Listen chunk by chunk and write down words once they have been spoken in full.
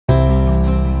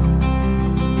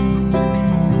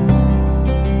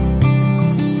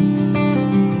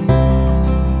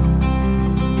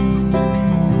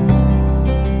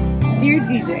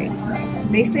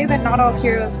They say that not all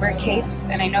heroes wear capes,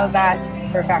 and I know that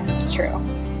for a fact is true.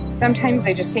 Sometimes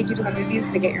they just take you to the movies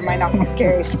to get your mind off the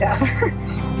scary stuff.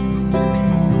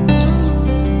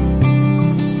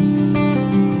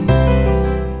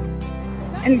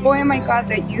 And boy, am I glad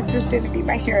that Yusuf didn't be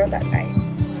my hero that night.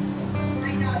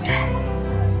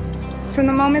 From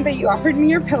the moment that you offered me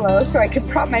your pillow so I could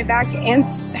prop my back and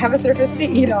have a surface to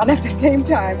eat on at the same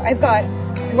time, I thought,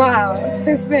 wow,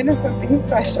 this man is something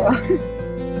special.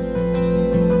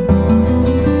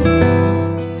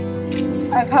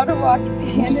 I've had to walk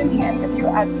hand in hand with you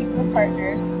as equal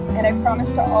partners, and I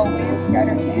promise to always guide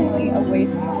our family away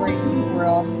from the worries of the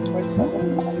world towards the love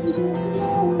of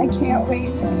God. I can't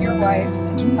wait to be your wife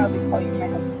and to proudly call you my